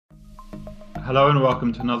Hello and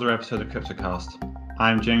welcome to another episode of CryptoCast.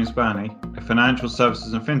 I'm James Burney, a financial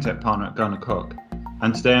services and fintech partner at Gunnar Cook,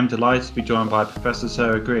 and today I'm delighted to be joined by Professor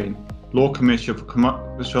Sarah Green, Law Commissioner for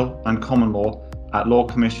Commercial and Common Law at Law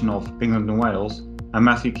Commission of England and Wales, and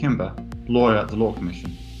Matthew Kimber, lawyer at the Law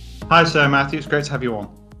Commission. Hi Sarah, Matthew, it's great to have you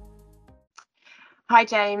on. Hi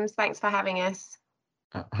James, thanks for having us.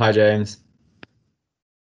 Hi James.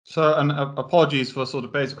 So, and apologies for sort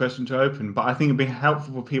of basic question to open, but I think it'd be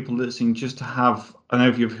helpful for people listening just to have an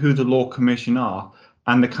overview of who the Law Commission are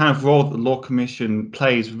and the kind of role that the Law Commission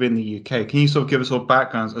plays within the UK. Can you sort of give us sort of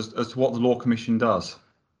backgrounds as to what the Law Commission does?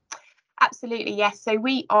 Absolutely, yes. So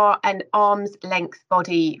we are an arm's length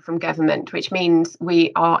body from government, which means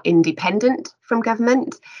we are independent from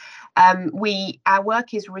government. Our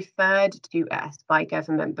work is referred to us by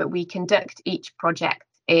government, but we conduct each project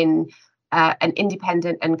in an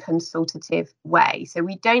independent and consultative way. So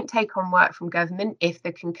we don't take on work from government if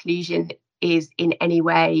the conclusion is in any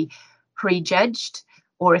way prejudged,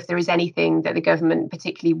 or if there is anything that the government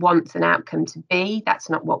particularly wants an outcome to be. That's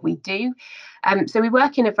not what we do. So we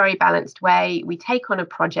work in a very balanced way. We take on a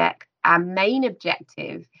project. Our main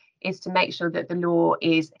objective is to make sure that the law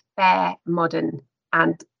is fair, modern,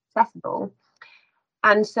 and accessible.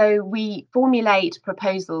 And so we formulate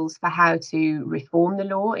proposals for how to reform the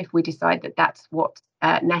law if we decide that that's what's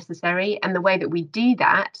necessary. And the way that we do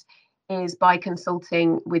that is by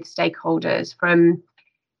consulting with stakeholders from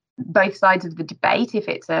both sides of the debate, if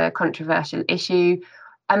it's a controversial issue,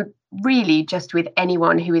 and really just with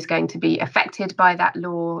anyone who is going to be affected by that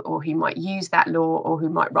law or who might use that law or who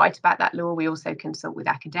might write about that law. We also consult with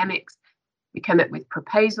academics. We come up with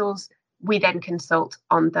proposals. We then consult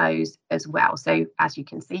on those as well. So as you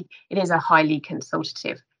can see, it is a highly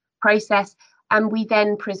consultative process. And we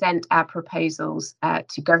then present our proposals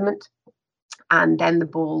to government. And then the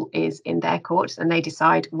ball is in their court and they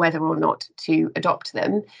decide whether or not to adopt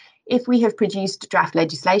them. If we have produced draft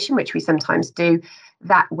legislation, which we sometimes do,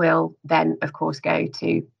 that will then, of course, go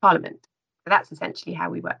to Parliament. So that's essentially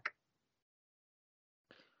how we work.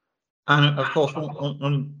 And of course,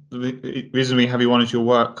 one the reason we have you on is your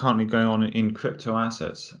work currently going on in crypto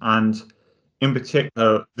assets, and in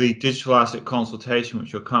particular, the digital asset consultation,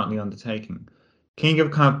 which you're currently undertaking. Can you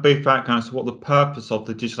give kind of brief background as to what the purpose of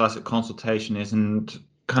the digital asset consultation is and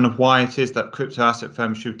kind of why it is that crypto asset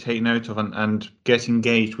firms should take note of and get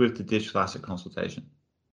engaged with the digital asset consultation?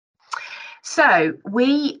 So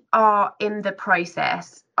we are in the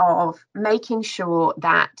process of making sure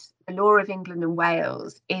that the law of England and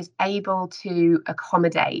Wales is able to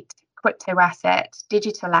accommodate crypto assets,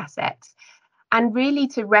 digital assets, and really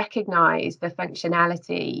to recognise the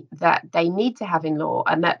functionality that they need to have in law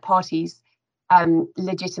and that parties'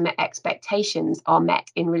 legitimate expectations are met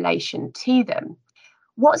in relation to them.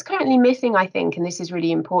 What's currently missing, I think, and this is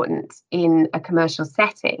really important in a commercial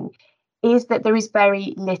setting, is that there is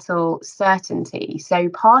very little certainty. So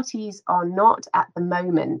parties are not at the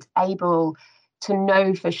moment able to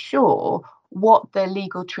know for sure what the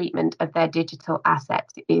legal treatment of their digital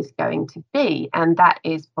assets is going to be. And that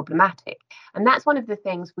is problematic. And that's one of the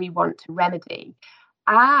things we want to remedy.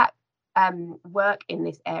 Our work in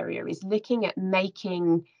this area is looking at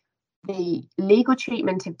making the legal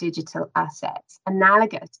treatment of digital assets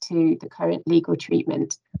analogous to the current legal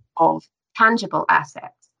treatment of tangible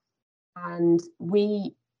assets. And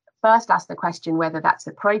we first ask the question whether that's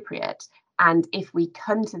appropriate. And if we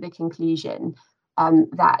come to the conclusion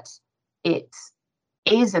that it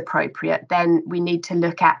is appropriate, then we need to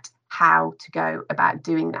look at how to go about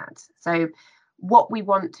doing that. So what we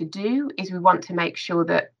want to do is we want to make sure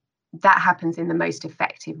that that happens in the most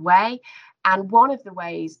effective way. And one of the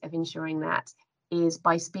ways of ensuring that is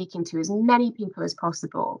by speaking to as many people as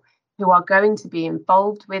possible who are going to be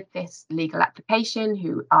involved with this legal application,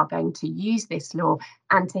 who are going to use this law,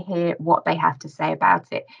 and to hear what they have to say about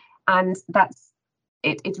it. And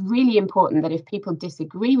it's really important that if people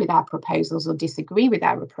disagree with our proposals or disagree with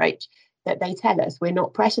our approach, that they tell us. We're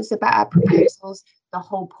not precious about our proposals. The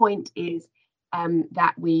whole point is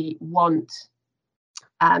that we want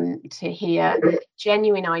to hear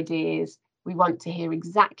genuine ideas. We want to hear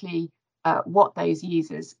exactly what those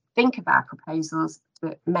users think of our proposals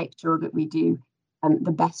to make sure that we do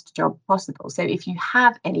the best job possible. So if you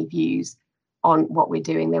have any views on what we're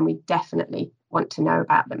doing, then we definitely want to know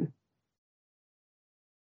about them.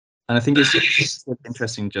 And I think it's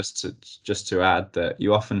interesting just to add that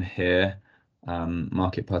you often hear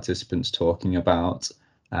market participants talking about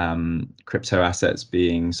crypto assets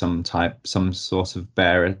being some sort of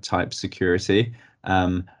bearer type security,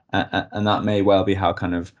 and that may well be how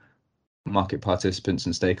kind of market participants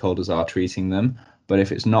and stakeholders are treating them. But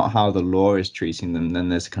if it's not how the law is treating them, then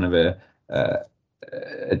there's kind of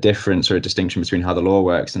a difference or a distinction between how the law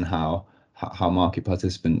works and how market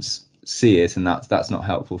participants see it, and that's not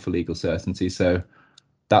helpful for legal certainty. So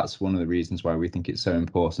that's one of the reasons why we think it's so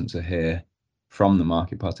important to hear from the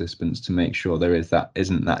market participants to make sure there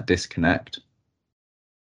isn't that disconnect.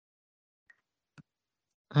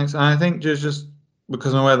 Thanks. And I think just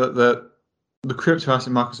because I'm aware that the crypto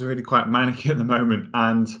asset markets are really quite manic at the moment,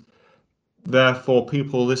 and therefore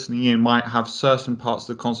people listening in might have certain parts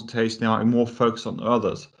of the consultation they might be more focused on than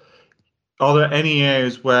others. Are there any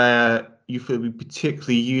areas where you feel would be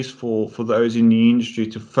particularly useful for those in the industry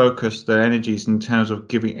to focus their energies in terms of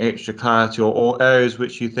giving extra clarity, or areas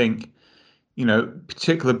which you think,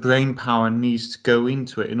 particular brain power needs to go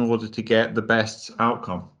into it in order to get the best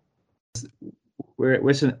outcome? We're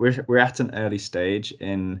at an early stage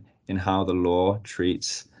in how the law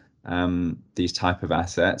treats these type of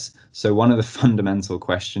assets. So one of the fundamental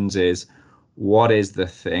questions is, what is the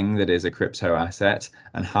thing that is a crypto asset,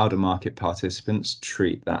 and how do market participants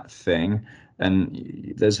treat that thing?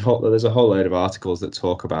 And there's a whole load of articles that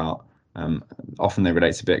talk about, often they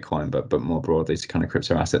relate to Bitcoin, but more broadly to kind of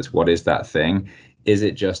crypto assets. What is that thing? Is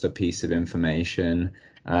it just a piece of information?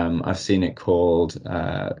 I've seen it called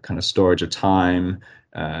kind of storage of time.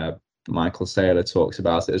 Michael Saylor talks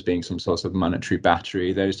about it as being some sort of monetary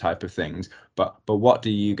battery, those type of things. But what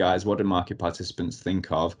do market participants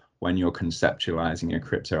think of when you're conceptualizing a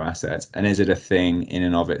crypto asset? And is it a thing in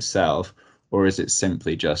and of itself, or is it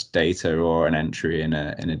simply just data or an entry in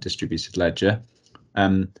a distributed ledger?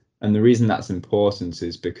 And the reason that's important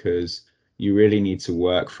is because you really need to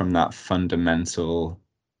work from that fundamental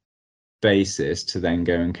basis to then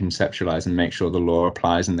go and conceptualize and make sure the law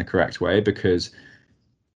applies in the correct way. Because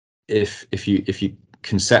if you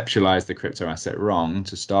conceptualize the crypto asset wrong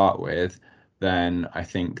to start with, then I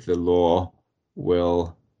think the law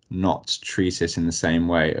will not treat it in the same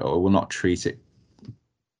way, or will not treat it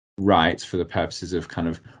right for the purposes of kind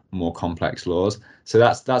of more complex laws. So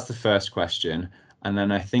that's the first question. And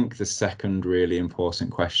then I think the second really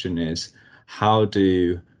important question is, how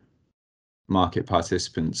do market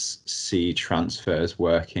participants see transfers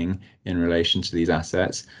working in relation to these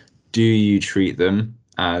assets? Do you treat them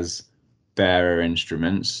as bearer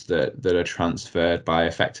instruments that are transferred by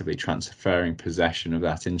effectively transferring possession of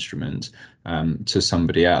that instrument to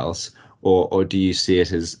somebody else, or do you see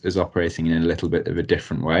it as operating in a little bit of a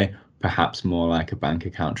different way, perhaps more like a bank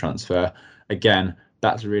account transfer? Again,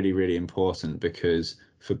 that's really, really important, because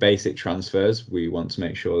for basic transfers, we want to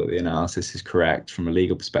make sure that the analysis is correct from a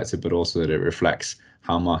legal perspective, but also that it reflects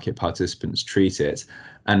how market participants treat it.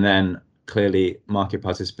 And then clearly, market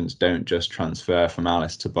participants don't just transfer from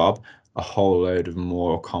Alice to Bob. A whole load of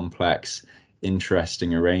more complex,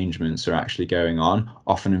 interesting arrangements are actually going on,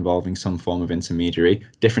 often involving some form of intermediary,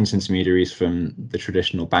 different intermediaries from the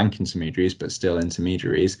traditional bank intermediaries, but still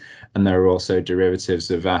intermediaries. And there are also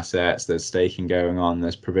derivatives of assets, there's staking going on,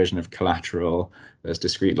 there's provision of collateral, there's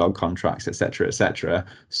discrete log contracts, etc., etc.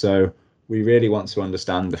 So we really want to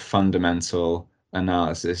understand the fundamental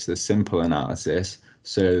analysis, the simple analysis,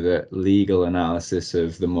 so that legal analysis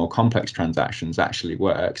of the more complex transactions actually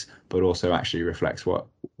works, but also actually reflects what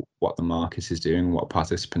the market is doing, what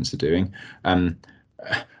participants are doing. And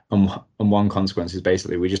one consequence is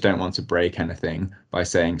basically we just don't want to break anything by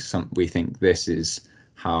saying we think this is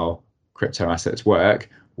how crypto assets work,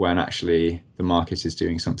 when actually the market is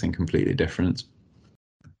doing something completely different.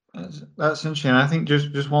 That's interesting. I think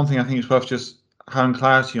just one thing I think it's worth just having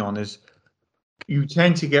clarity on is, you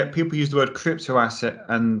tend to get people use the word crypto asset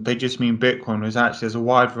and they just mean Bitcoin, whereas actually there's a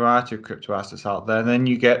wide variety of crypto assets out there. And then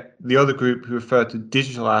you get the other group who refer to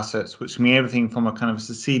digital assets, which mean everything from a kind of a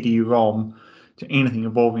CD-ROM to anything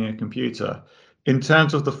involving a computer. In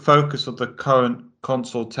terms of the focus of the current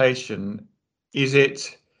consultation, is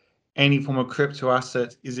it any form of crypto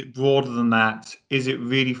asset? Is it broader than that? Is it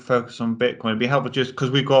really focused on Bitcoin? It'd be helpful just because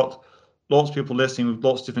we've got lots of people listening with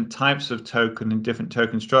lots of different types of token and different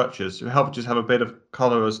token structures. It would help just have a bit of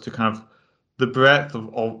color as to kind of the breadth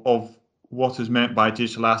of what is meant by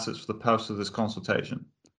digital assets for the purpose of this consultation.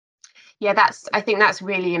 Yeah, I think that's a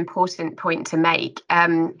really important point to make,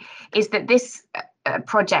 is that this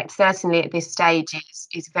project, certainly at this stage,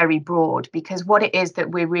 is very broad, because what it is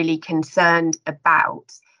that we're really concerned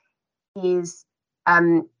about is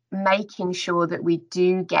making sure that we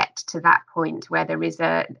do get to that point where there is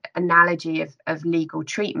an analogy of legal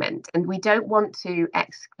treatment. And we don't want to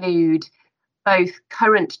exclude both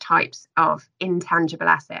current types of intangible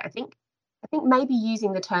asset. I think maybe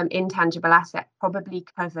using the term intangible asset probably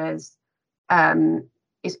covers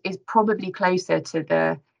is probably closer to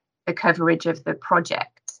the coverage of the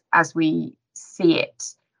project as we see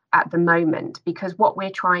it. at the moment, because what we're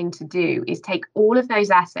trying to do is take all of those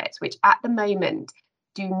assets which at the moment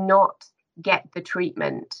do not get the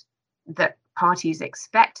treatment that parties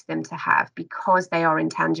expect them to have because they are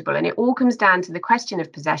intangible. And it all comes down to the question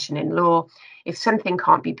of possession in law. If something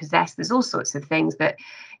can't be possessed, there's all sorts of things that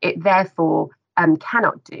it therefore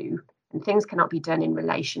cannot do, and things cannot be done in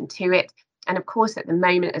relation to it. And of course, at the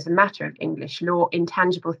moment, as a matter of English law,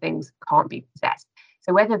 intangible things can't be possessed.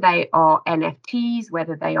 So whether they are NFTs,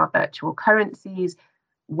 whether they are virtual currencies,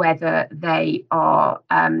 whether they are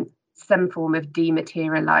some form of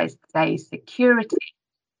dematerialized, say, security,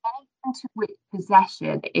 anything to which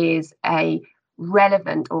possession is a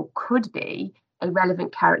relevant or could be a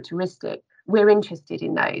relevant characteristic, we're interested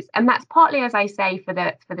in those. And that's partly, as I say, for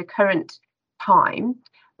the current time,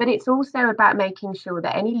 but it's also about making sure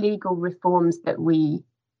that any legal reforms that we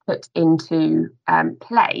put into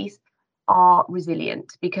place are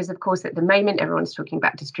resilient, because of course at the moment everyone's talking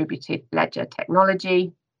about distributed ledger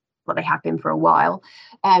technology. Well, they have been for a while,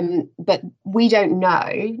 but we don't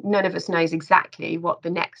know, none of us knows exactly what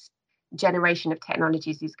the next generation of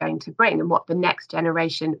technologies is going to bring and what the next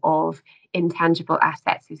generation of intangible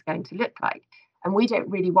assets is going to look like. And we don't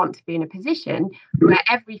really want to be in a position where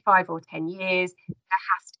every 5 or 10 years there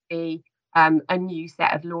has to be a new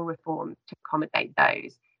set of law reforms to accommodate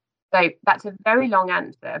those. So that's a very long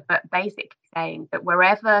answer, but basically saying that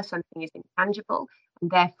wherever something is intangible and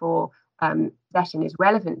therefore possession is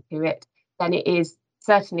relevant to it, then it is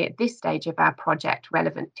certainly at this stage of our project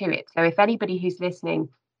relevant to it. So if anybody who's listening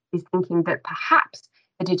is thinking that perhaps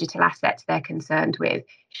the digital assets they're concerned with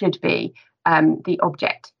should be the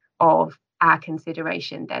object of our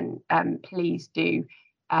consideration, then please do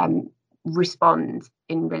respond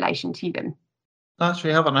in relation to them. That's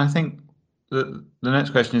really helpful. And I think the next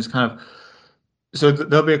question is kind of, so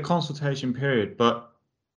there'll be a consultation period, but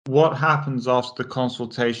what happens after the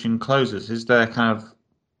consultation closes? Is there kind of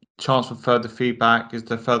chance for further feedback? Is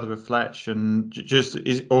there further reflection?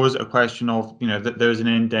 Or is it a question of, that there is an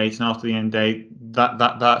end date, and after the end date,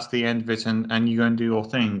 that's the end of it, and you go and do your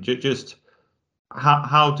thing? Just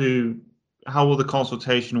how will the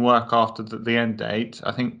consultation work after the end date?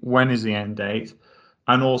 I think, when is the end date?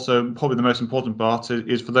 And also, probably the most important part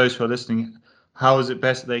is for those who are listening, how is it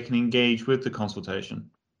best that they can engage with the consultation?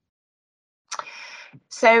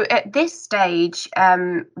 So at this stage,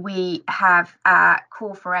 we have our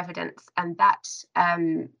call for evidence, and that, so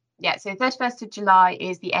 31st of July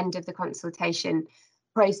is the end of the consultation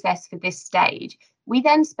process for this stage. We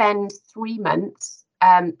then spend 3 months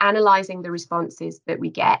analysing the responses that we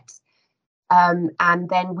get, and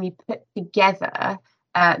then we put together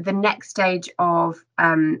the next stage of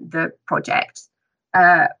the project,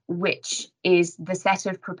 which is the set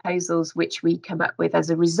of proposals which we come up with as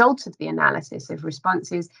a result of the analysis of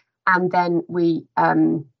responses, and then we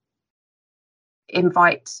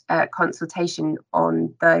invite consultation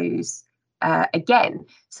on those again.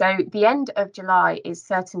 So the end of July is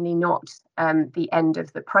certainly not the end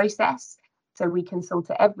of the process. So we consult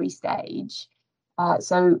at every stage.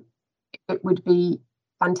 So it would be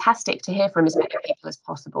fantastic to hear from as many people as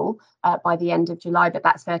possible by the end of July, but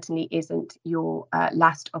that certainly isn't your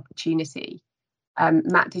last opportunity.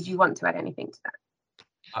 Matt, did you want to add anything to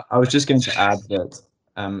that? I was just going to add that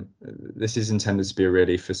this is intended to be a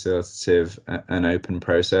really facilitative and open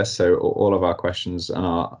process. So all of our questions and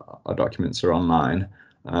our documents are online.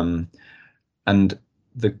 And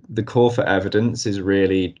the call for evidence is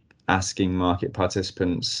really asking market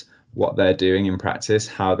participants what they're doing in practice,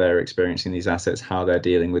 how they're experiencing these assets, how they're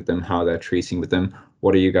dealing with them, how they're treating with them.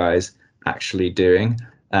 What are you guys actually doing?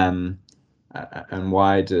 And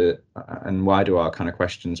why do our kind of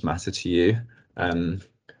questions matter to you?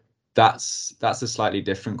 That's a slightly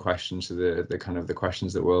different question to the kind of the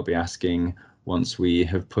questions that we'll be asking once we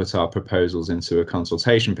have put our proposals into a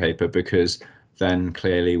consultation paper, because then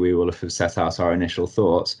clearly we will have set out our initial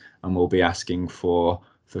thoughts and we'll be asking for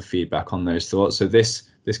feedback on those thoughts. So this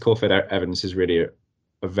call for evidence is really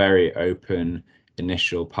a very open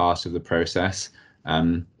initial part of the process,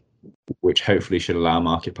 which hopefully should allow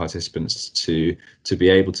market participants to be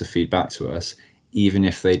able to feed back to us, even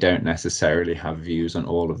if they don't necessarily have views on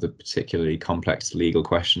all of the particularly complex legal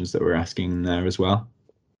questions that we're asking there as well.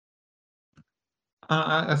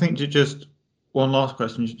 I think just one last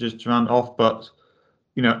question just to round off, but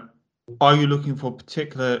are you looking for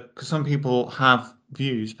particular, because some people have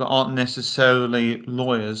views but aren't necessarily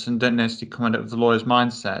lawyers and don't necessarily come out of the lawyer's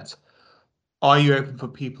mindset. Are you open for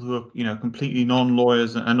people who are completely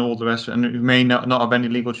non-lawyers and all the rest, and who may not have any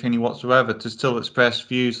legal training whatsoever, to still express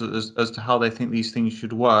views as to how they think these things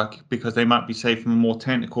should work, because they might be, say, from a more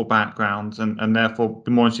technical background and therefore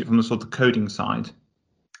be more interested from the sort of coding side?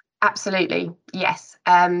 Absolutely, yes.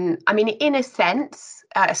 I mean, in a sense,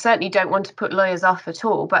 I certainly don't want to put lawyers off at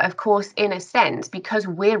all. But of course, in a sense, because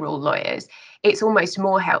we're all lawyers, it's almost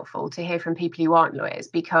more helpful to hear from people who aren't lawyers,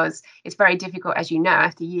 because it's very difficult, as you know,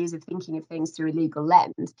 after years of thinking of things through a legal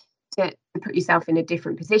lens, to put yourself in a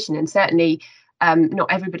different position. And certainly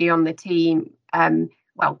not everybody on the team,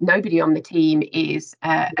 well, nobody on the team is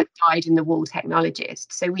a dyed-in-the-wool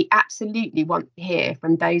technologist. So we absolutely want to hear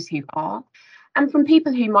from those who are, and from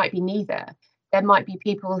people who might be neither. There might be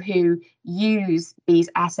people who use these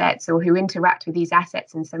assets or who interact with these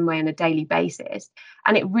assets in some way on a daily basis.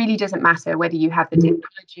 And it really doesn't matter whether you have the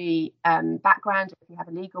technology background or if you have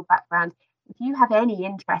a legal background. If you have any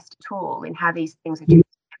interest at all in how these things are doing,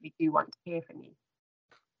 we do want to hear from you.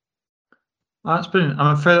 That's brilliant.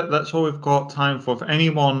 I'm afraid that's all we've got time for. If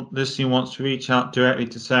anyone listening wants to reach out directly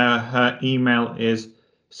to Sarah, her email is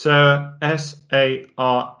Sarah,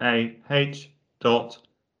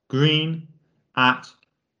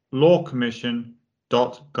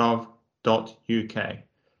 sarah.green@lawcommission.gov.uk.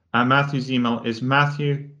 And Matthew's email is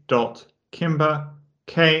matthew.kimber,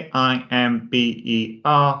 KIMBER,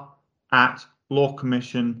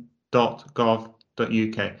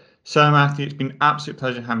 @lawcommission.gov.uk. So, Matthew, it's been an absolute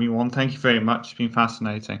pleasure having you on. Thank you very much. It's been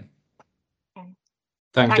fascinating.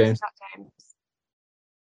 Thanks, James.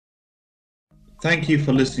 Thank you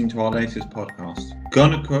for listening to our latest podcast.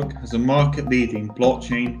 Gunnar Cook has a market-leading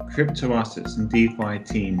blockchain, crypto assets and DeFi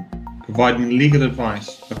team, providing legal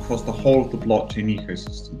advice across the whole of the blockchain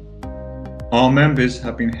ecosystem. Our members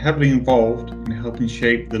have been heavily involved in helping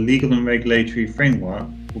shape the legal and regulatory framework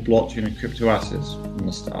for blockchain and crypto assets from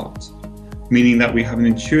the start, meaning that we have an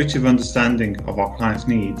intuitive understanding of our clients'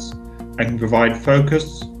 needs and can provide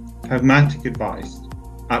focused, pragmatic advice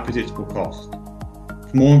at predictable cost.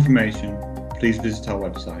 For more information, please visit our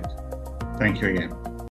website. Thank you again.